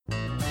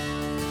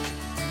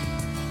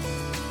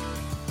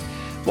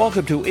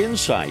Welcome to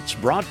Insights,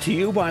 brought to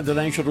you by the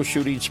National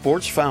Shooting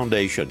Sports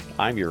Foundation.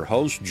 I'm your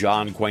host,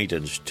 John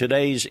Quaintance.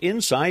 Today's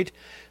Insight,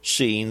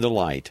 Seeing the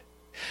Light.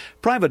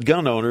 Private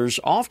gun owners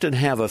often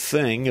have a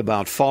thing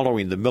about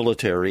following the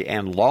military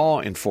and law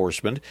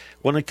enforcement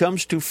when it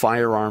comes to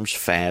firearms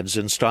fads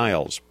and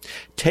styles.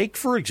 Take,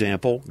 for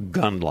example,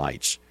 gun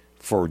lights.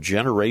 For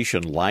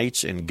generation,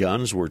 lights and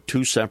guns were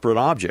two separate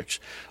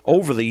objects.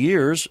 Over the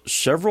years,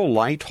 several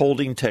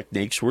light-holding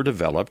techniques were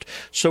developed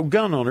so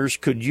gun owners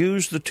could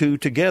use the two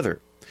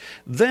together.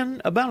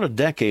 Then, about a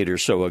decade or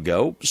so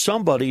ago,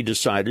 somebody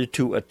decided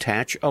to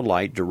attach a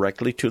light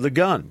directly to the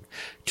gun.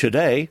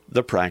 Today,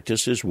 the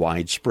practice is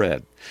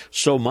widespread,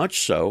 so much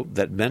so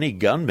that many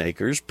gun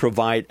makers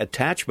provide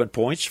attachment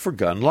points for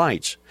gun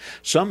lights.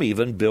 Some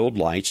even build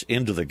lights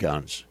into the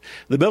guns.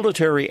 The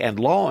military and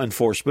law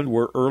enforcement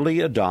were early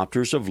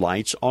adopters of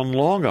lights on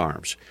long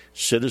arms.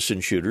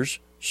 Citizen shooters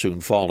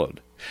soon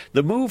followed.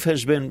 The move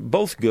has been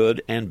both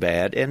good and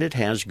bad, and it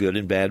has good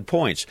and bad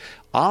points.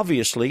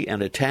 Obviously,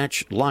 an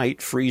attached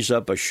light frees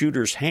up a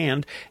shooter's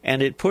hand,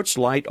 and it puts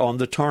light on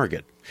the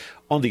target.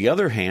 On the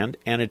other hand,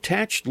 an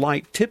attached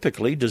light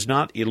typically does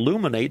not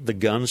illuminate the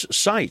gun's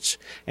sights,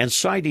 and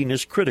sighting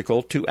is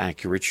critical to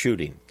accurate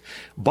shooting.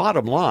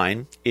 Bottom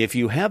line, if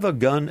you have a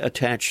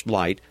gun-attached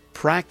light,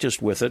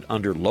 practice with it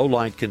under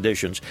low-light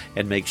conditions,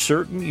 and make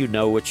certain you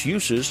know its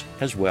uses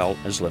as well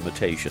as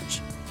limitations.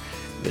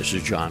 This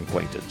is John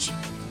Quaintance.